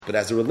But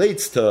as it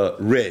relates to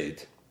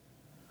raid,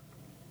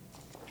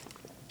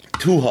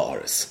 two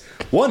ha'aras.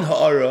 One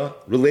ha'ara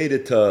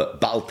related to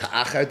Bal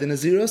Ta'achar the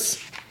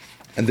Naziris,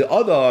 and the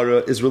other ha'ara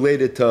is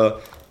related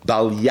to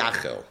Bal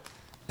Yachel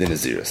the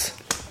Naziris.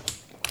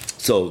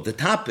 So the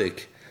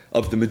topic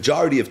of the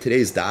majority of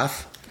today's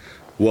daf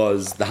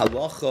was the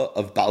halacha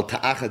of Bal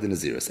Ta'achar the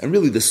Naziris. And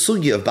really the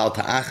sugya of Bal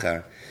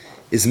Ta'achar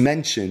is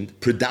mentioned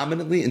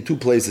predominantly in two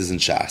places in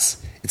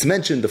Shas. It's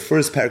mentioned the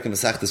first parak of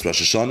Masechtas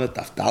Rosh Hashanah,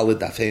 Daf Dalet,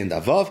 Daf Hey, and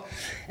Daf Vav,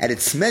 and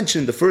it's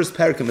mentioned the first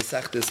parak of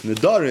Masechtas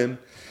Nedarim,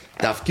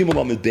 Daf Gimel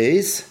Amud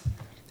Beis,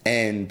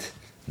 and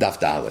Daf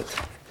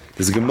Dalet.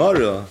 There's a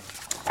Gemara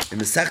in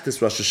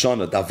Masechtas Rosh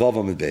Hashanah, Daf Vav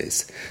Amud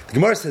Beis. The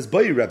Gemara says,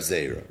 Bayi Reb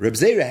Zera. Reb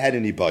Zera had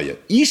an ibaya.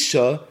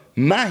 Isha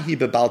mahi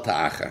bebal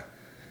ta'achar.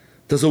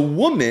 Does a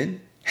woman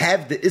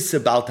have the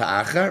issa bal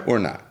ta'achar or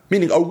not?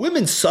 Meaning, are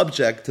women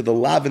subject to the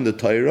lav in the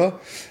Torah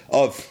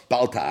of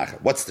bal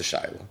ta'achar? What's the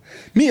shaila?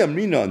 Mi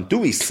amrinon, do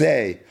we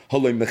say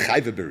haloi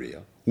mechayve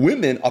b'riyah?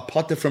 Women are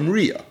potter from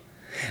riyah,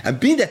 and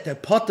being that they're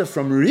potter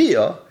from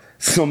riyah,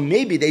 so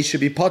maybe they should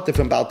be potter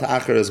from bal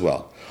ta'achar as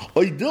well.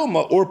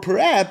 Or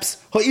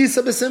perhaps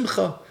ha'isa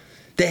b'simcha.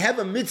 They have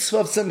a mitzvah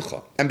of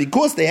simcha, and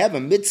because they have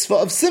a mitzvah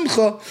of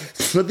simcha,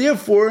 so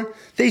therefore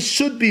they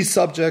should be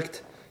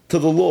subject to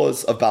the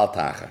laws of bal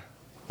ta'achar.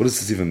 What does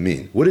this even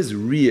mean? What does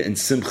Riyah and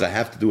Simcha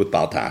have to do with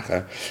Bal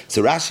Ta'achar?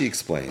 So Rashi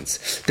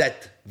explains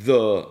that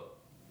the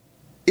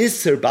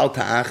Isser Bal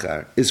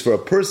Ta'achar is for a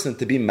person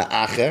to be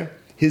Ma'acher,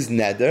 his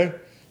neder,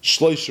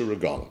 Shloisha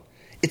Regalim.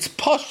 It's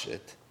Pashit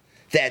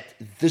that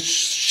the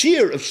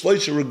shear of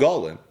Shloisha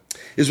Regalim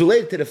is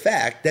related to the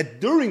fact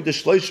that during the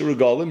Shloisha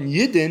Regalim,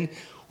 Yidden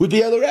would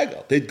be El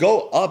Regal. They'd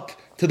go up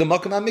to the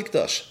Makam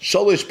HaMikdash.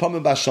 Sholosh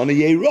Pamim Bashana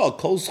Yeirah,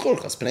 Kol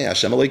Schorchas, Pnei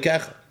Hashem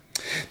Aleikecha.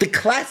 The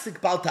classic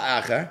Bal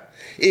Ta'achar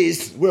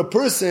is where a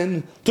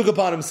person took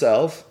upon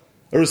himself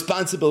a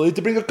responsibility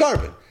to bring a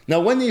carbon.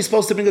 Now, when are you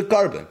supposed to bring a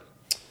carbon?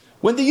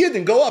 When the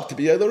Yidden go up to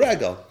be the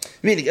regal.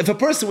 Meaning, if a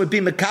person would be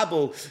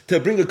makabel to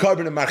bring a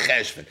carbon in Mar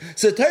Cheshvan,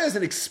 so the Torah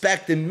doesn't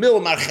expect in Mil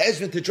Mar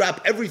Cheshvan to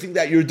drop everything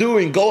that you're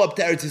doing, go up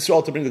to Eretz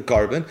Yisrael to bring a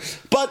carbon,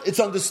 but it's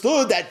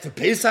understood that for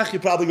Pesach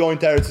you're probably going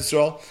to Eretz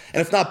Yisrael, and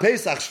if not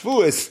Pesach,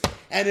 Shavuos,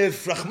 and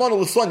if Rahman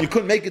al-Islan, you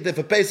couldn't make it there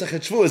for Pesach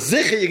and Shavuos,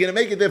 Zichah, you're going to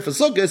make it there for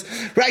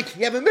Sukkot, right?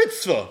 You have a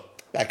mitzvah.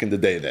 Back in the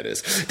day, that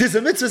is. There's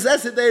a mitzvah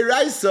yesterday,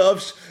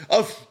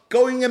 of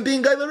going and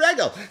being Eile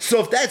Regel.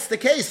 So if that's the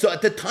case, so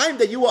at the time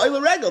that you were Eile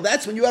Regel,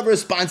 that's when you have a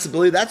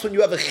responsibility, that's when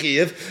you have a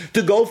chiyuv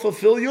to go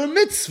fulfill your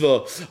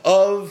mitzvah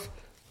of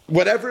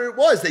whatever it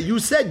was that you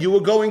said you were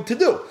going to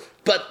do.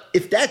 But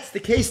if that's the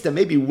case, then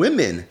maybe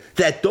women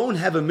that don't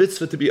have a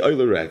mitzvah to be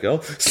Eile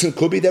Regel, so it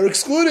could be they're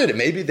excluded.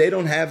 Maybe they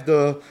don't have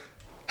the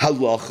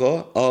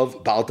halacha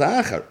of Bal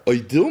Ta'achar.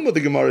 Oidilma,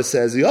 the Gemara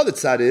says, the other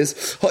side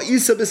is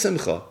ha'isa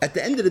b'simcha. At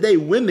the end of the day,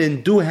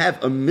 women do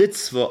have a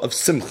mitzvah of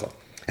simcha.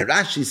 And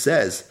Rashi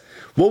says,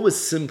 what was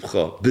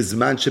simcha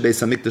b'zman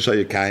shebeis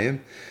hamikdash hayakayim?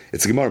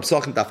 It's a Gemara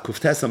Pesachim Daf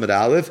Kuftes Amud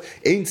Aleph.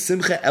 Ein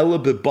simcha ela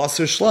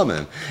b'basar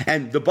shlamim,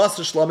 and the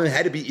basar shlamim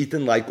had to be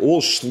eaten like all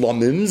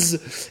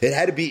shlamims. It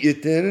had to be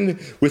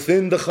eaten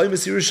within the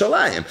Chaimas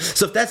Yerushalayim.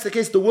 So if that's the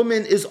case, the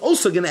woman is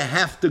also going to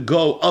have to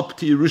go up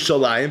to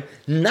Yerushalayim,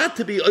 not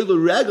to be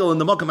Oile Regel in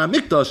the Makam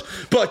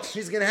HaMikdash, but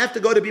she's going to have to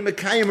go to be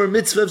Mekayim or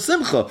mitzvah of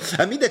simcha.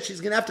 I mean that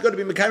she's going to have to go to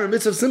be Mekayim or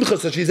mitzvah of simcha,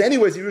 so she's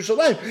anyways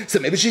Yerushalayim. So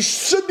maybe she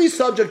should be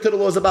subject to the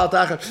laws of Bal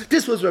Ta'achar.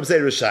 This was Reb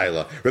Zera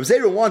Shaila. Reb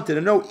Zera wanted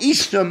to know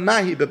Ishna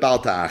Mahi Bal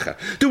Ta'achar.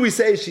 Do we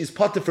say she's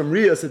potter from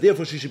Riyah, so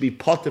therefore she should be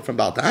potter from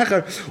Bal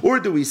Ta'achar? Or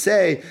do we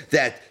say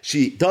that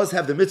she does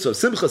have the mitzvah of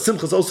Simcha?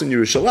 Simcha is also in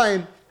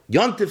Yerushalayim,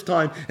 Yontif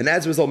time, and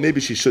as a result,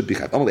 maybe she should be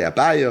chayv. Amalei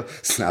Abaya.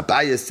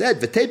 Abaya said,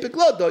 "V'tepik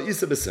lo do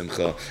yisa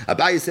b'simcha."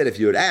 Abaya said, if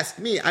you would ask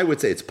me, I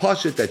would say it's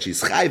pashut that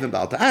she's chayv in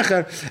Bal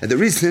Ta'achar, and the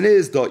reason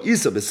is do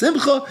yisa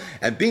b'simcha,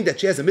 and being that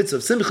she has a mitzvah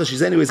of simcha,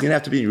 she's anyways going to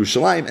have to be in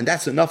Yerushalayim, and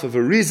that's enough of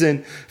a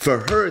reason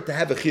for her to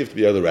have a chiyuv to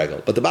be other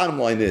regal. But the bottom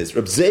line is,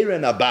 Reb Zera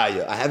and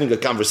Abaya are having a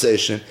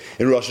conversation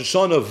in Rosh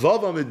Hashanah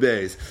Vav Amud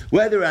Beis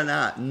whether or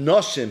not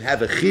noshim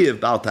have a chiyuv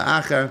Bal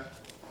Ta'achar,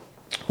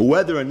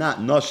 whether or not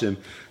noshim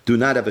do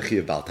not have a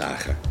chiyuv Bal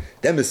Ta'achar.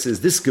 Demis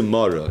says this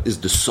Gemara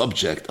is the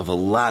subject of a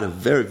lot of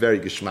very, very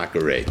geschmack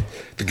array.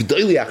 The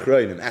Gedolei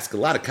Achronim ask a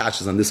lot of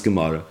kashas on this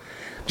Gemara.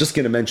 I'm just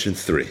going to mention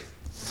three.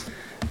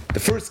 The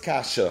first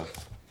kasha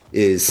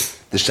is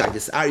the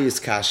Shagis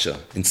Aryas kasha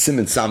in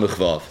Siman Samach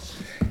Vav.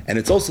 And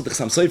it's also the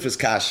Chassam Sofer's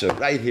kasha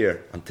right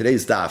here on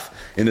today's daf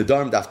in the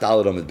Dharm Daf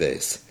Dalet Amud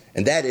Beis.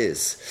 And that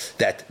is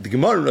that the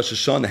Gemara in Rosh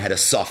Hashanah had a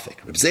suffix,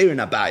 Reb Zera and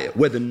Abaya,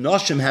 whether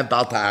Noshim have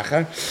Bal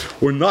Ta'achar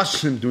or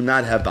Noshim do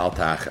not have Bal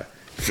Ta'achar.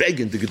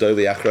 Fregen the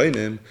Gedolei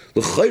Achronim,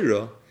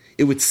 l'chayra,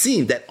 it would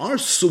seem that our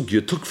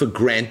sugya took for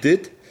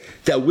granted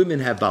that women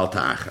have Bal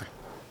Ta'achar.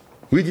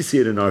 We do see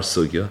it in our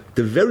sugya,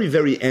 the very,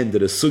 very end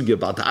of the sugya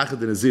Bal Ta'achar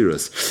the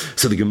Naziros.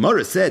 So the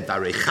Gemara said,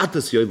 "Varei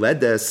chatas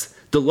yoledes,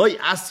 deloi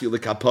asyu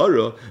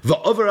lekapara,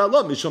 va'over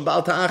Allah mishum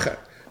Bal Ta'achar."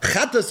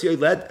 Chatas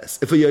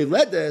yoledes. If a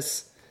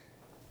yoledes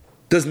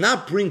does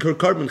not bring her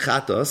carbon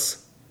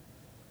chatas,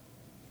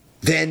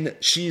 then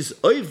she's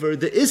over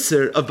the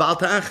Isser of Baal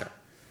Ta'achar.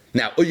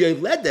 Now,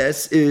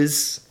 Uyoledes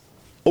is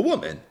a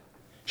woman.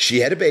 She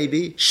had a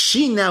baby.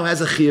 She now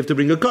has a chiyuv to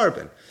bring a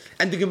carbon.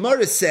 And the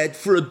Gemara said,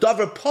 for a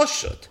davar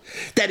poshut,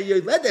 that a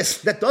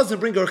Yoledes that doesn't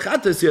bring her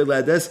chatas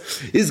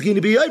Yoledes is going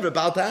to be over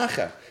Baal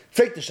Ta'achar.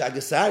 Fragt the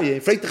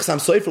Shagasari, fragt the Chassam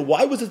Sofer,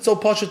 why was it so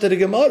poshut to the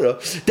Gemara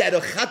that a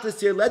chatas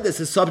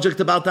Yoledes is subject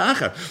to Baal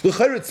Ta'achar?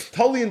 L'chayr, it's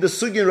totally in the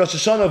sugya in Rosh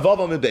Hashanah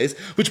Vav Amid Beis,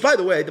 which, by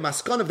the way, the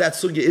maskan of that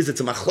sugya is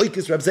it's a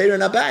machlokes Reb Zeira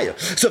and Abaya.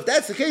 So if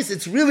that's the case,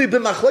 it's really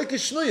been machlokes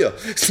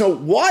shnuya. So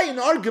why in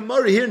our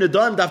Gemara here in the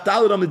Darm Daf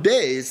Daled Amid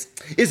Beis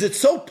is it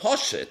so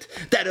poshut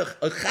that a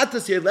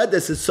chatas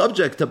Yoledes is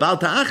subject to Baal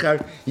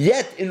Ta'achar,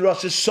 yet in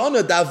Rosh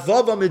Hashanah Daf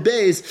Vav Amid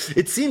Beis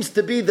it seems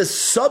to be the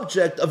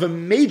subject of a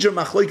major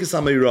machlokes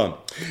Amiram.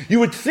 You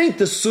would think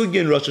the sugya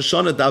in Rosh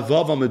Hashanah Daf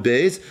Vav Amid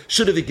Beis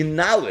should have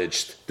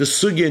acknowledged the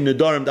sugya in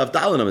Nedarim Daf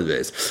Daled Amid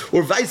Beis,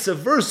 or vice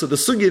versa. The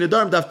sugya in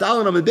Nedarim Daf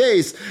Daled Amid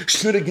Beis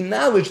should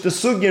acknowledge the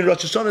sugya in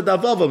Rosh Hashanah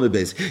Daf Vav Amid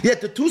Beis.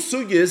 Yet the two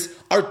sugyas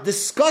are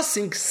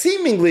discussing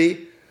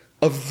seemingly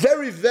a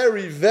very,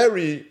 very,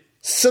 very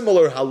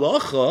similar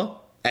halacha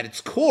at its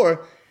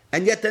core,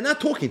 and yet they're not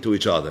talking to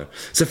each other.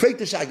 So frek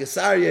the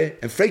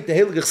Shagasarye and frek the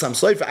Heilige Chassam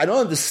Sofer, I don't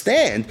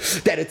understand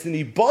that it's an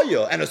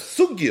Ibaya and a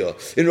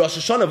Sugya in Rosh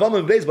Hashanah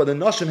Vav Beis, but the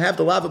Noshim have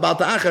the lav about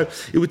the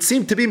Acher. It would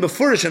seem to be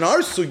Mefurish in our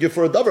Sugya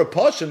for a Davar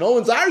Pasha. No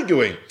one's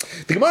arguing.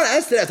 The Gemara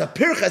answered as a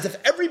pircha, as if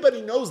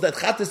everybody knows that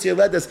Chatas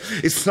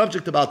Yoledes is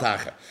subject to Baal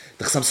Ta'achar.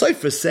 The Chassam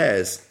Sofer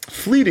says,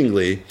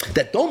 fleetingly,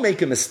 that don't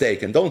make a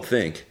mistake and don't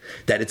think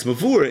that it's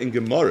Mavur in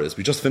Gemaras.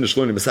 We just finished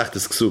learning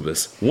Masechtas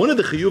Ksubas. One of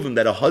the chiyuvim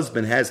that a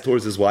husband has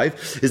towards his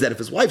wife is that if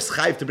his wife's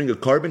chayiv to bring a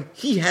carbon,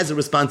 he has a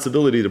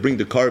responsibility to bring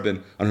the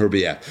carbon on her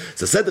behalf.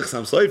 So said the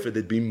Chassam Sofer,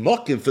 they'd be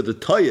mocking for the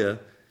Toya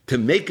to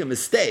make a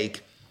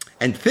mistake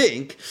and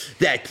think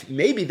that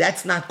maybe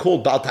that's not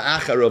called Baal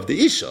Ta'achar of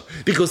the Isha,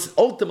 because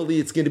ultimately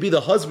it's going to be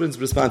the husband's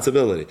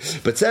responsibility.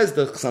 But says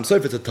the Chassam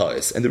Sofer, it's a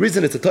Toyas. And the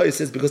reason it's a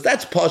Toyas is because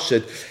that's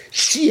Pashut.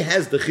 She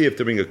has the chiyuv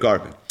to bring a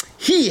carbon.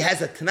 He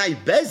has a Tanai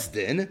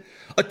Bezdin,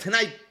 a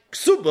Tanai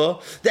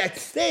Ksuba, that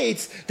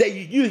states that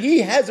he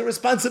has a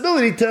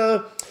responsibility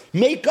to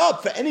make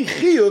up for any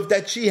chiyuv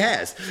that she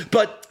has.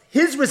 But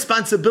his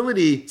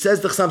responsibility,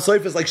 says the Chassam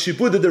Sofer, is like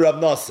Shibuda de Rav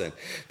Nosson,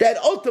 that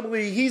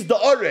ultimately he's the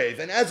Orev,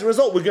 and as a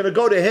result we're going to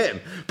go to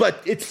him.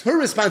 But it's her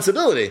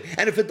responsibility,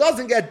 and if it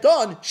doesn't get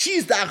done,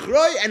 she's the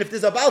Achroi, and if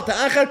there's a Baal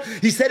Ta'achar,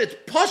 he said it's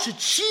Pashut,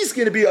 she's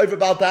going to be over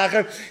Baal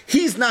Ta'achar,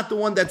 he's not the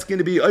one that's going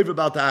to be over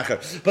Baal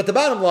Ta'achar. But the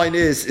bottom line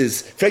is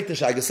Frek the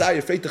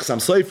Shagasari, Frek the Chassam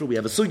Sofer, we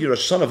have a Sugi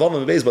Rosh Hashanah Vav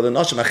Amid Beis, but the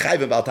Nashim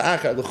HaChayv and Baal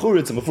Ta'achar, the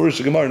Churitz and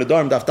Mefurish Gemara and the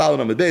Darm Daf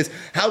Daled Amid Beis.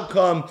 How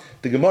come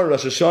the Gemara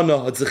Rosh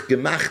Hashanah hat sich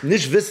gemacht,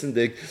 nicht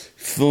wissendig,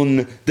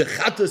 von the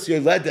Chatas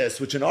Yoledes,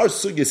 which in our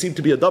sugya seem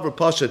to be a davar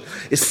pashat,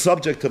 is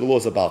subject to the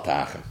laws of Baal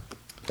Ta'achar?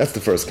 That's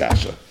the first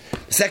kasha.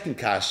 The second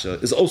kasha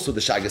is also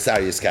the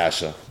Shagasari's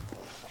kasha,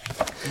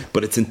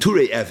 but it's in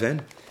Turei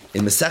Even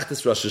in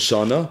Masechtas Rosh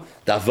Hashanah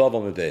Daf Vav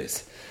Amid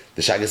Beis.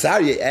 The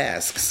Shagasari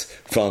asks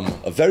from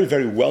a very,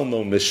 very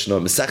well-known Mishnah,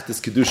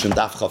 Masechtas Kedushin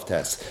Daf Chav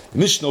Tes. The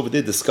Mishnah over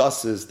there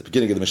discusses, the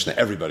beginning of the Mishnah,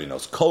 everybody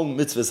knows, Kol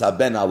mitzvahs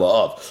haben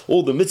ala'av,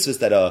 all the mitzvahs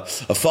that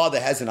a father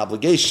has an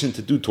obligation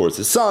to do towards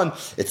his son,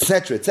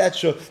 etc.,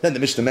 etc. Then the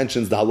Mishnah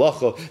mentions the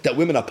halacha that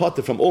women are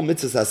parted from all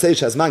mitzvahs aseh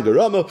shazman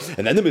garama,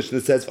 and then the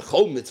Mishnah says,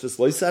 V'chol mitzvahs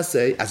lois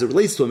aseh, as it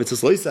relates to a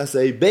mitzvahs lois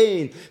aseh,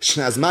 bein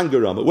shnazman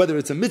garama, whether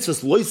it's a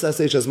mitzvahs lois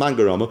aseh shazman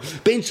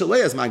garama, bein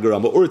shalei azman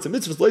garama, or it's a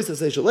mitzvahs lois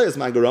aseh shalei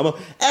azman garama,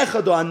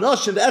 echad o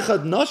anoshim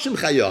ve'echad noshim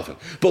chayavim.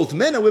 Both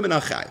men and women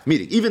are chayav.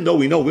 Meaning, even though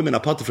we know women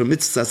are parted from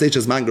mitzvahs aseh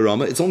shazman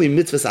garama, it's only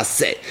mitzvahs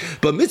aseh.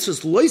 But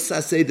mitzvahs lois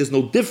aseh, there's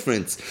no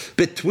difference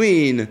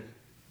between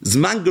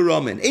Zman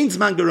Garama and Ein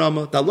Zman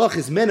Garama. The halach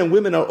is men and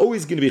women are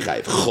always going to be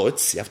chayiv.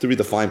 Chutz, you have to read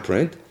the fine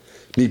print.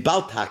 Mi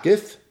bal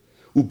takif,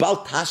 u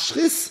bal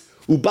tashchis,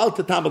 u bal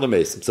tatam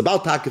al-mesim. So bal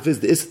takif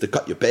is the isset to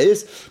cut your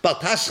payas. Bal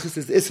tashchis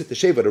is the isset to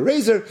shave with a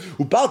razor.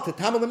 U bal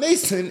tatam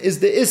al-mesim is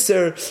the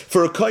isser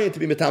for a kohen to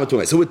be metam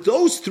al-tumei. So with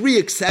those three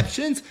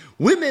exceptions,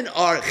 women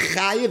are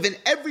chayiv in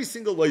every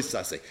single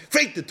loisase.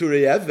 Freik the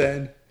Turei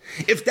Even.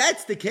 If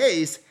that's the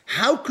case,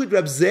 how could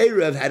Reb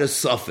Zeira have had a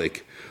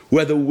suffix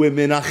whether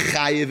women are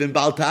chayiv in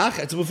Baal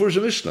Ta'achar? It's a Mefurish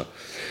Mishnah.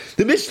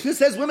 The Mishnah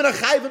says women are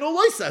chayiv in all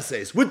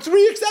loisases, with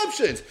three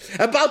exceptions.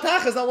 And Baal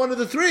Ta'achar is not one of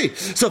the three.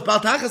 So if Baal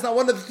Ta'achar is not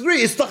one of the three,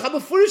 it's toch a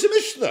Mefurish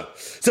Mishnah.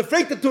 So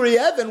Frek the Turei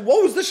Even,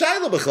 what was the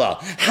Shaila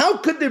B'chlal? How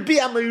could there be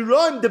a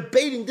Meiron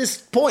debating this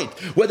point,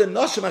 whether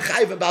Noshim are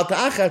chayiv in Baal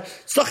Ta'achar?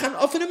 It's toch an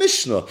often a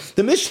Mishnah.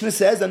 The Mishnah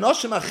says that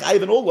Noshim are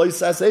chayiv in all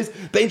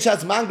loisases, bein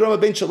shatz mangrama,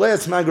 bein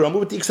shaleas mangrama,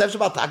 with the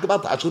exception of Baal Ta'achar, Baal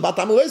Ta'achar, Baal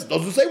Ta'achar. It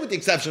doesn't say with the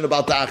exception of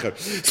Baal Ta'achar.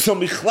 So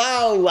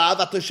Michlal lav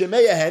at the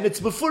Shemeyah,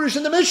 it's Mefurish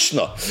in the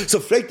Mishnah. So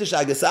Frek the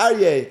Shagas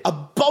a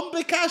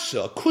bombe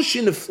kasha, a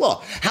cushion of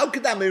flaw. How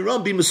could that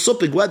Meiram be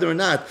mesupik whether or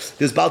not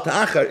there's Baal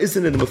Ta'achar?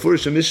 Isn't it the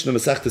Mefurish Mishnah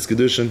Masechtas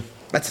Kedushin?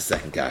 That's the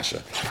second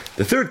kasha.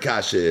 The third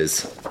kasha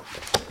is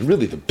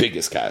really the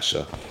biggest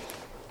kasha,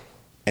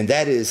 and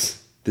that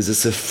is there's a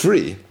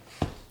sefri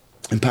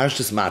in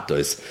Parshas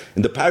Matos,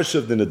 in the Parsha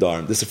of the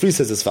Nedarim, the Sifri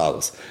says as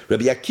follows: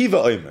 Rabbi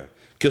Akiva Omer,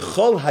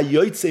 Kechol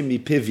hayoytze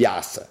mipiv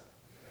yasa.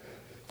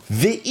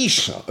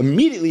 V'isha.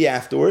 Immediately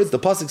afterwards, the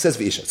pasuk says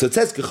v'isha. So it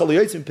says Kechol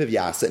hayoytze mipiv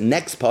yasa.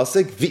 Next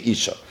pasuk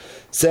v'isha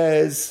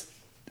says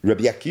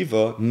Rabbi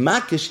Akiva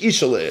makish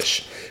isha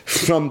leish.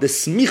 From the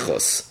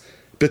smichos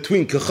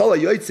between Kechol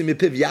hayoytze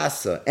mipiv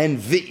yasa and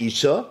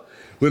v'isha,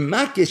 when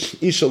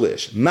makish isha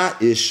leish,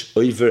 ma'ish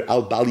over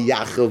al bal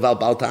yachel val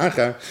bal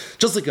ta'achar.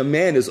 Just like a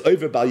man is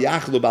over bal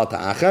yachel bal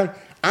ta'achar,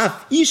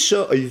 af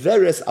isha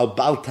overes al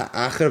bal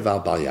ta'achar val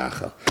bal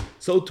yachel.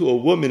 So too a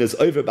woman is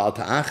over Baal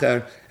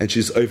Ta'achar and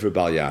she's over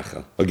Baal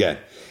Yachal. Again,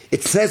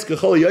 it says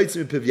Kechol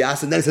Yotzim Piv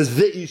Yasa, and then it says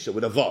Ve'isha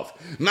with a Vav.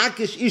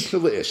 Makish Isha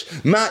Le'ish.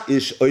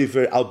 Ma'ish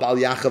over al Baal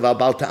Yachal al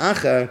Baal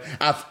Ta'achar.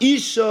 Af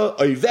Isha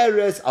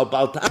overes al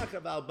Baal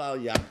Ta'achar al Baal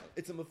Yachal.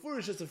 It's a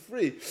mafurish, it's a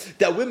free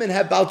that women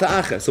have Baal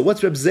Ta'achar. So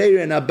what's Reb Zeir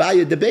and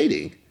Abaya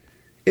debating?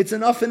 It's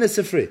enough in a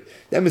Sifri.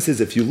 That means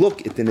if you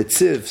look at the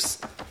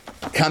Netziv's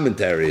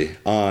commentary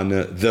on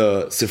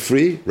the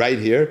Sifri right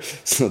here,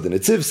 so the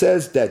Netziv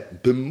says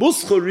that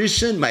b'muscha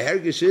rishon, my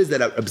hergish is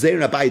that Reb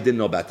Zeir and Abai didn't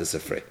know about the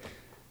Sifri.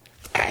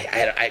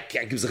 I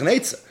can't give sich an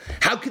eitzah.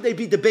 How could they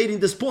be debating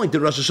this point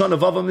in Rosh Hashanah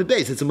Vavam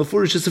Beis? It's a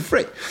mafurish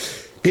Sifri.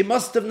 They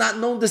must have not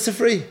known the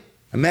Sifri.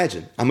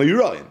 Imagine, I'm a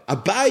Yeroyim,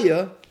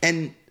 Abaya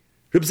and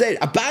Reb Zeir.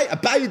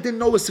 Abaya didn't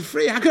know a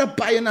Sifri. How could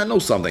Abaya not know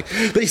something?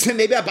 But he said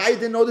maybe Abaya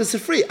didn't know the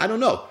Sifri. I don't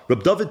know.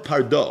 Reb David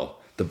Pardo,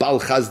 the Baal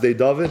Chazdei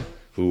David,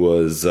 who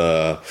was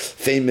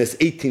famous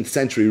 18th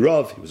century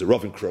Rav. He was a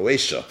Rav in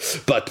Croatia.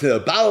 But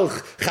Baal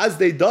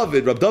Chazdei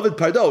David, Rav David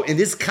Pardo, in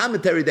his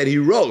commentary that he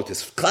wrote,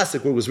 his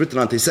classic work was written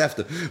on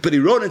Tosefta, but he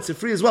wrote in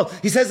Sifri as well.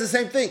 He says the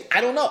same thing.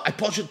 I don't know. I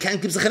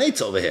can't give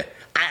Zachanetz over here.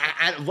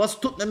 What's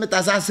tut them mit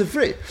azah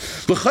Sifri?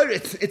 But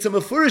it's a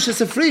mafurish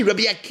Sifri.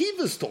 Rabbi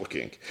Akiva is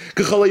talking.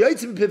 Kechol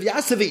hayotzim piv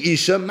yasa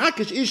v'isha,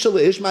 makish isha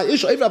leish, ma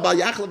isha over Baal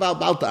Yachal v'al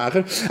Baal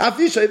Ta'achar, af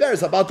isha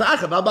overes Baal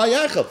Ta'achar v'al Baal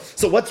Yachal.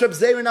 So what's Reb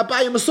Zeir and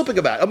Abaya masupik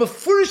about? A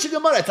mafurish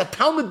Gemara. It's a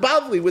Talmud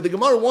Bavli where the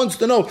Gemara wants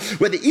to know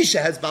whether Isha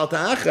has Baal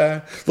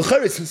Ta'achar.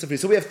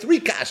 So we have three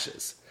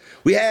kashas.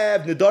 We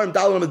have Nedarim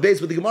Dalam at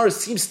base, but the Gemara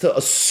seems to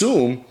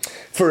assume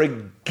for a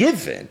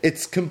given,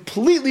 it's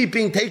completely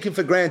being taken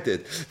for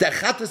granted that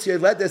Chatas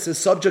Yeledes is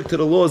subject to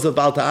the laws of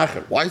Baal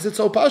Ta'achar. Why is it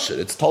so pashut?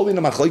 It's totally in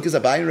the Machlokes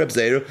Abai and Reb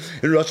Zeir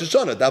in Rosh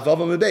Hashanah, Daf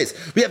Vavam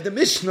Beis. We have the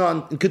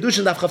Mishnah in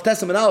Kedushin Daf Chav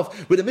Tesam and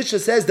Aleph, where the Mishnah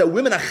says that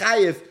women are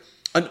chayiv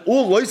on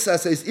all loisas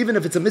says, even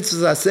if it's a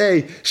mitzvah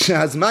say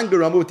shehazman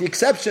geramu, with the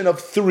exception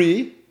of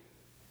 3.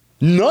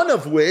 None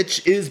of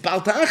which is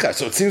Baal Ta'achar.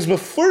 So it seems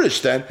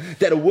mafurish then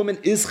that a woman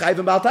is chayv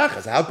in Baal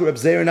Ta'achar. So how could Reb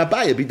Zeir and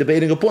Abaya be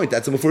debating a point?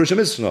 That's a mafurish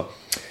Mishnah.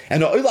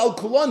 And Oil al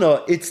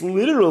Kulana, it's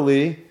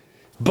literally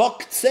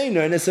Bak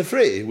Tseiner in a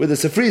Sifri, where the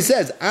Sifri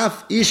says,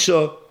 Af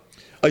Isha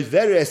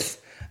Oiveres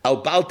al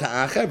Baal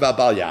Ta'achar va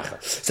Baal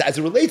Yachar. So as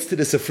it relates to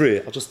the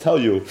Sifri, I'll just tell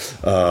you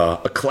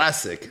a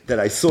classic that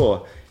I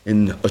saw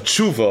in a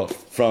tshuva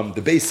from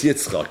the Beis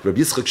Yitzchak,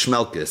 Rabbi Yitzchak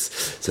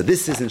Shmelkes. So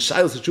this is in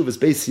Shailos Tshuva's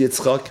Beis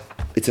Yitzchak.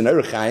 It's in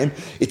Orach Chaim.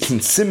 It's in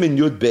Siman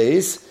Yud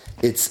Beis.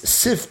 It's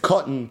Sif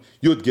Cotton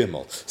Yud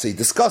Gimel. So he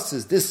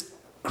discusses this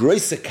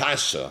Greisa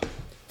Kasha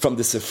from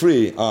the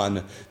Sifri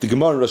on the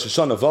Gemara Rosh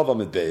Hashanah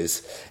Vavam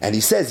Beis, and he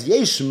says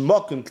Yesh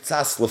Mokum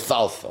Ktsas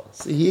Lefalfa.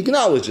 So he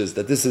acknowledges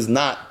that this is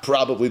not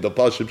probably the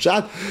Pashup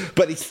Shot,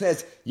 but he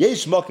says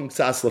Yesh Mokum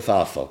Ktsas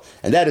Lefalfa,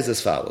 and that is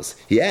as follows.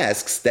 He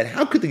asks that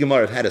how could the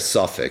Gemara have had a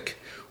suffix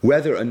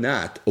whether or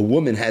not a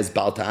woman has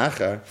Baal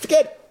Ta'achar?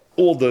 Forget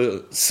all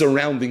the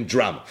surrounding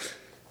drama.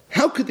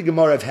 How could the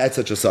Gemara have had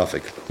such a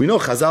suffix? We know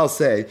Chazal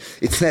say,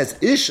 it says,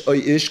 Ish oy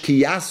ish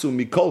ki yasu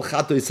mikol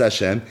chatois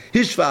Hashem,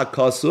 hishva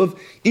akasuv,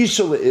 ish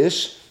o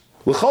ish,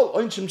 l'chol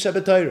onshim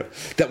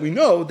shebetayra. That we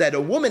know that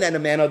a woman and a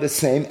man are the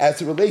same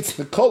as it relates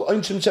to kol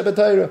onshim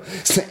shebetayra.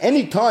 So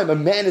any time a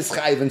man is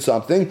chayiv in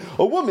something,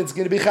 a woman's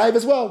going to be chayiv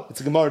as well.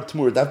 It's a Gemara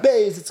T'mur Daf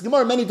Beis, it's a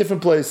Gemara in many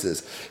different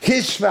places.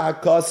 Hishva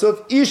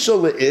akasuv, ish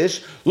o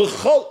ish,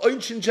 l'chol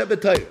onshim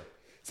shebetayra.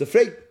 It's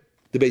afraid.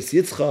 The Beis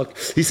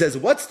Yitzchak, he says,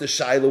 what's the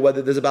shaila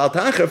whether there's a Baal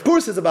Ta'achar? Of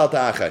course there's a Baal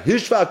Ta'achar.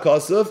 Hishva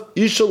kosav,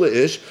 isha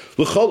le'ish,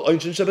 l'chol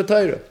oinshin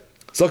shabbatayra.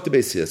 So the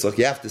Beis Yitzchak,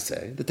 you have to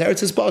say, the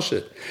teretz is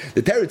bullshit.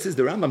 The teretz is,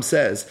 the Rambam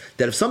says,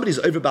 that if somebody's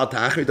over Baal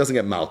Ta'achar, he doesn't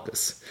get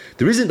malchus.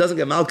 The reason he doesn't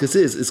get malchus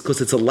is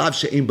because it's a lav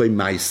she'ein by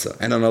maisa.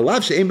 And on a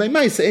lav she'ein by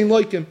maisa, ain't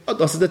like him. Oh,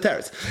 that's the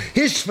teretz.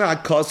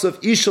 Hishva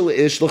kosav, isha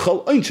le'ish,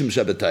 l'chol oinshin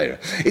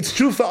shabbatayra. It's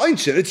true for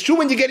oinshin. It's true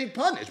when you're getting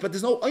punished, but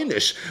there's no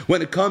oinish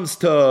when it comes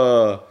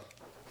to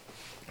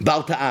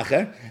Baal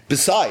Ta'achar.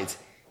 Besides,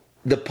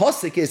 the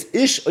pasuk is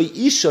Ish o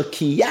Isha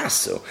ki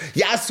Yasu.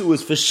 Yasu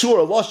is for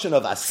sure a lashon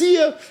of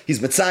Asiya. He's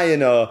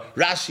Metzayin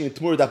Rashi and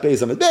T'mur Daf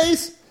Beis Amid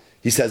Beis.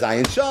 He says,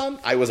 Ayin Sham,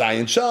 I was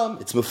Ayin Sham.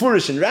 It's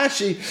Mefurish and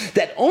Rashi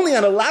that only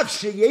on a lav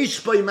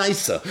sheyesh by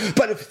Maisa.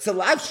 But if it's a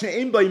lav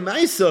she'ein by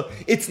Maisa,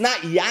 it's not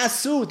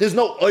Yasu. There's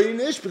no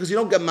Oynish because you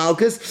don't get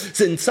Malchus.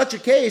 So in such a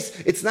case,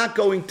 it's not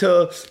going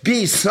to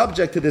be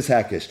subject to this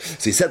Hakish.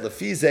 So he said,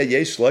 Lefize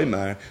yesh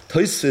loymar,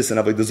 Toisfis and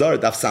Avodah Zarah,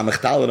 Daf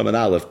Samech Tal and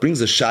Aleph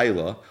brings a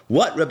Shaila,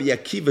 what Rabbi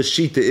Akiva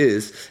Shita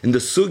is in the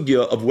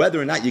sugya of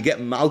whether or not you get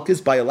Malchus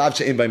by a lav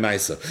she'ein by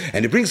Maisa.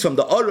 And it brings from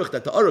the Aruch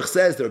that the Aruch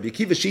says that Rabbi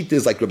Akiva Shita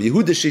is like Rabbi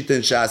Yehuda Shita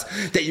in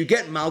Shas, that you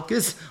get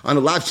Malchus on a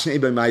lav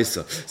shnei by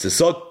Maisa.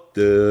 So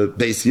the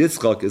Beis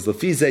Yitzchak is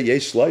Lefize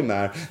yesh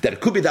loymar that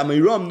it could be that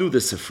Amiram knew the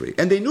Sifri,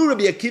 and they knew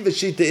Rabbi Akiva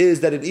Shita is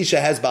that an Isha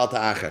has Baal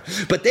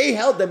Ta'achar, but they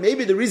held that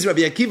maybe the reason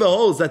Rabbi Akiva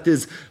holds that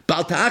there's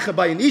Baal Ta'achar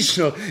by an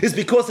Isha is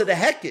because of the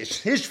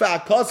Hekish Hishva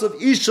Akos of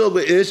Isha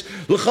leish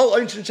l'chol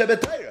Einshin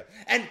Shebetayra.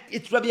 And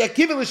it's Rabbi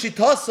Akiva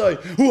l'Shitosoi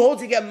who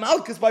holds you get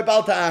Malchus by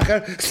Baal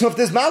Ta'achar. So if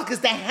there's Malchus,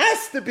 there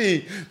has to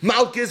be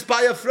Malchus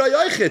by a Frey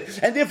Yochid.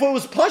 And therefore it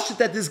was Pashut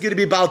that there's going to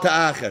be Baal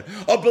Ta'achar.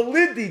 Or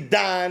Belidi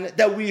Dan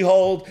that we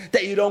hold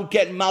that you don't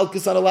get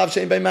Malchus on a Lav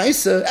Shein by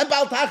Maisa. And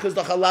Baal Ta'achar is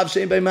doch a Lav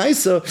Shein by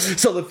Maisa.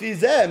 So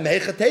Lefizeh,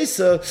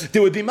 Mechatesa,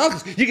 there would be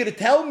Malchus. You're going to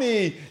tell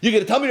me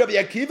Rabbi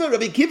Akiva?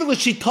 Rabbi Akiva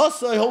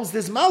l'Shitosoi holds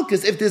this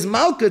Malchus. If there's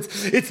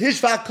Malchus, it's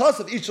Hishva Kos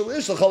of Ishal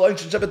Ish, l'chol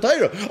Einshin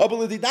Shebetayra. Or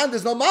Belidi Dan,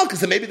 there's no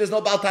Malchus. And maybe there's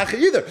no Baal Ta'achar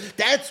either.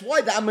 That's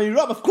why the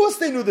Amiram, of course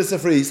they knew the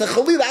Sifri. He said,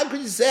 Chalil, how could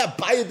you say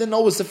Abaya didn't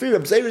know it was Sifri,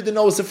 Abzera didn't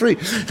know it was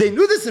Sifri? They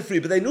knew the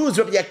Sifri, but they knew it was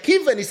Rabbi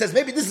Akiva, and he says,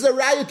 maybe this is a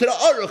raya to the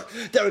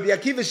Aruch, that Rabbi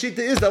Akiva Shita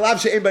is the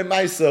Lav She'ein by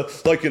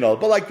Maisa, like you know.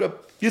 But like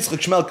Yitzchak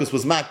Shmelkus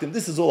was Makdim,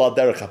 this is all Al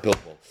Derech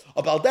HaPilpul.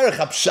 Of Al Derech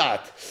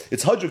HaPshat,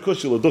 it's Hadra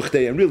Kushya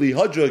L'Duchte, and really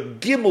Hadra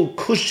Gimel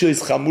Kushya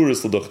is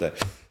Chamuris L'Duchte.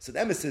 So the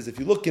Emes says, if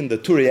you look in the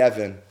Turei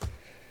Even,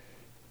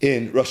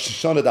 in Rosh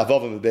Hashanah Daf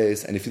Vav Amud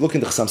Beis, and if you look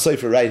in the Chassam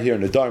Sofer right here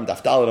in the Dharm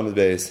Daf Daled Amud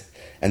Beis,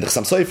 and the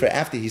Chassam Sofer,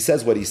 after he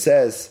says what he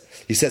says,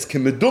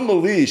 K'medum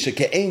Ali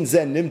sheke'ein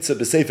zen nimtza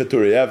b'sefer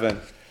Turei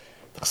Even.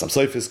 The Chassam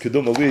Sofer's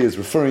Kedum Ali is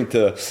referring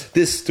to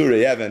this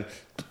Turei Even.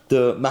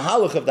 The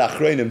Mahalach of the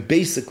Achreinim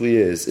basically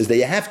is that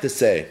you have to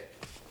say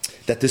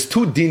that there's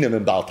two dinim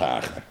in Baal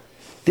Ta'achar.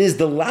 There's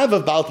the lav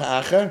of Baal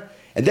Ta'achar,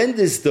 and then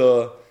there's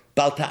the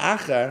Baal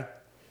Ta'achar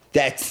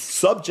that's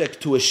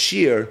subject to a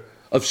shear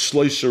of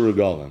Shloisha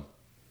Regalim.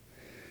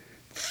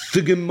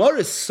 The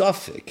Gemara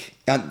Suffolk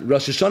and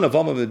Rosh Hashanah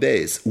V'Amud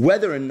Beis,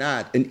 whether or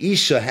not an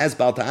Isha has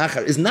Baal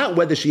Ta'achar, is not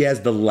whether she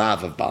has the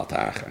lav of Baal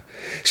Ta'achar.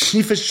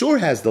 She for sure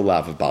has the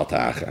lav of Baal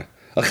Ta'achar.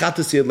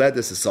 Achatus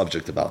Yedledis is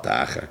subject to Baal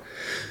Ta'achar.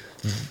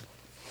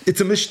 It's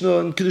a Mishnah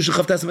in Kedusha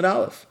Chavtas Amud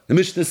Aleph. The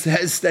Mishnah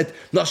says that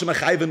Nashim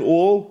HaChayv and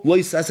all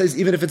Lois says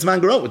even if it's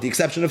Mangarot, with the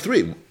exception of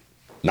 3,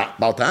 not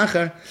Baal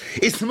Ta'achar.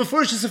 It's the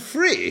Mefurish is a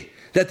free.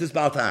 That is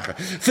Baal Ta'achar.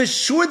 For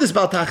sure there's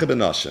Baal Ta'achar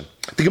b'Nashim.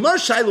 The Gemara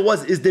Shaila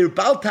was, is there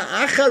Baal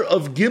Ta'achar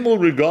of Gimel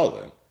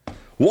Regalim?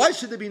 Why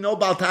should there be no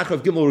Baal Ta'achar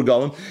of Gimel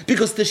Regalim?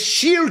 Because the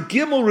sheer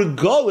Gimel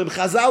Regalim,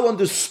 Chazal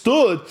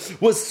understood,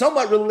 was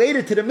somewhat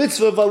related to the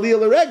mitzvah of Aliyah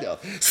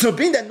L'Regel. So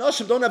being that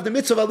Nashim don't have the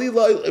mitzvah of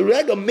Aliyah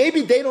L'Regel,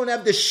 maybe they don't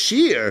have the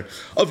sheer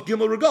of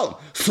Gimel Regalim.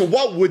 So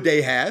what would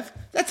they have?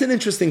 That's an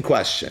interesting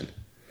question.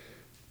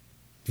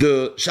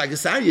 The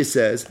Shagasarya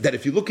says that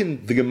if you look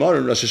in the Gemara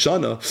in Rosh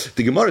Hashanah,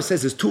 the Gemara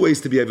says there's two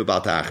ways to be over Baal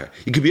Ta'achar.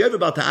 You can be over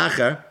Baal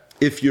Ta'achar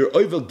if you're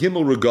over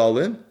Gimel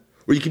Regalim,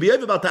 or you can be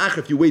over Baal Ta'achar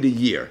if you wait a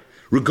year.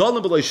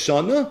 Regalim b'lei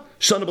shana,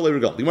 shana b'lei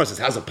regalim. The Gemara says,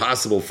 how's it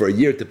possible for a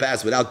year to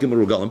pass without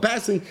Gimel Regalim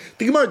passing?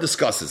 The Gemara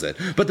discusses it.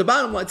 But the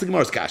bottom line, it's the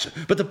Gemara's kasha.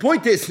 But the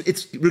point is,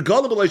 it's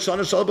Regalim b'lei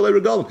shana, shana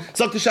b'lei regalim.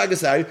 So to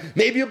Shagasari,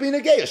 maybe you'll be in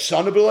a gay,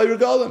 shana b'lei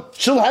regalim.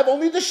 She'll have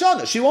only the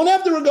shana. She won't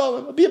have the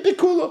regalim. It'll be a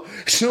bikulo.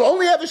 She'll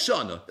only have a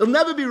shana. It'll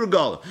never be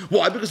regalim.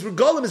 Why? Because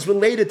regalim is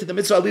related to the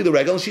mitzvah aliyah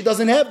l'regel, and she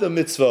doesn't have the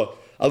mitzvah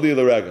aliyah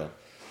l'regel.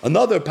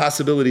 Another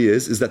possibility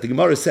is that the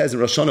Gemara says in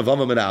Rosh Hashanah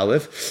V'Amud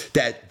Aleph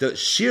that the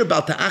shir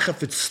Baal Ta'achar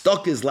if it's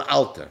stuck is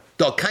la'alter.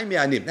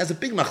 That's a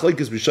big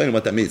machlokes b'shonim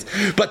what that means.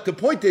 But the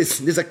point is,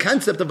 there's a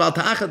concept of Baal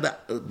Ta'achar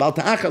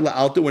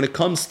la'alter when it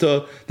comes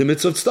to the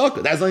mitzvah of stuck.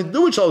 That has nothing to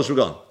do with Shalosh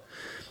Regalim.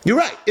 You're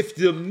right. If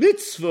the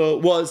mitzvah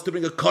was to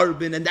bring a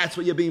carbon and that's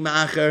what you're being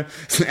ma'acher,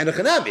 and a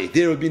chanami,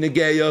 there would be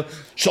negeya,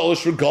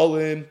 Shalosh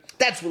Regalim.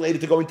 That's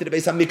related to going to the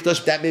Beis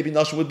HaMikdash. That maybe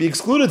Nashim would be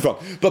excluded from.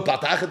 But Baal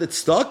Ta'achar that's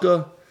stuck.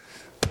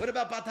 What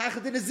about Baal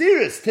Ta'achar din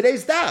Naziris?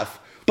 Today's daf.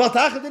 Baal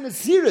Ta'achar din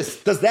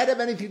Naziris. Does that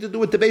have anything to do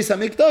with the Beis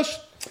HaMikdash?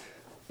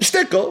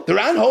 Shtickle. The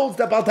Ran holds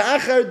that Baal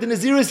Ta'achar din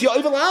Naziris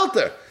Yovel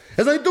Alter.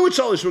 Has nothing to do with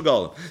Shalosh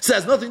Regalim. So it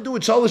has nothing to do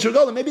with Shalosh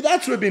Regalim. Maybe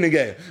that's Rabbi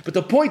Negei. But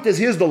the point is,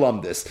 here's the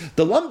Lumdis.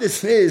 The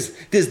Lumdis is,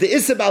 there's the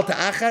Issa Baal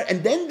Ta'achar,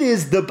 and then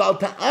there's the Baal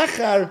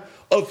Ta'achar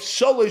of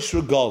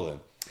Shalosh Regalim.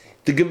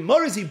 The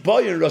Gemara's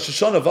Iboy in Rosh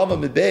Hashanah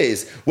V'Amud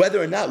Beis, whether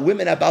or not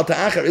women are Baal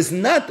Ta'achar, is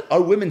not, are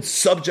women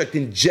subject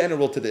in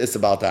general to the Issa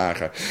Baal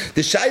Ta'achar.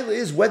 The Shaila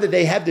is whether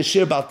they have the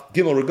shir about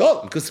Gimel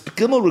Regalim, because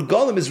Gimel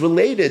Regalim is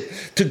related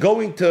to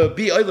going to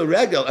be Oila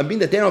Regel, and being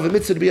that they don't have a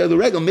mitzvah to be Oila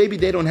Regel, maybe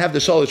they don't have the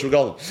Shalosh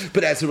Regalim.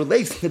 But as it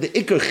relates to the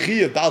Iker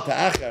Chiyah Baal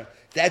Ta'achar,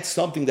 that's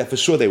something that for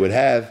sure they would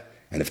have.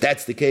 And if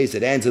that's the case,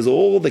 it answers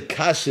all the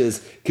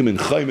kashas Kimin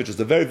Chaim, which is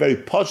a very, very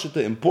pashita,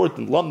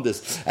 important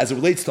lumdis as it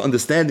relates to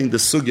understanding the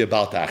sugya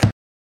Baltach.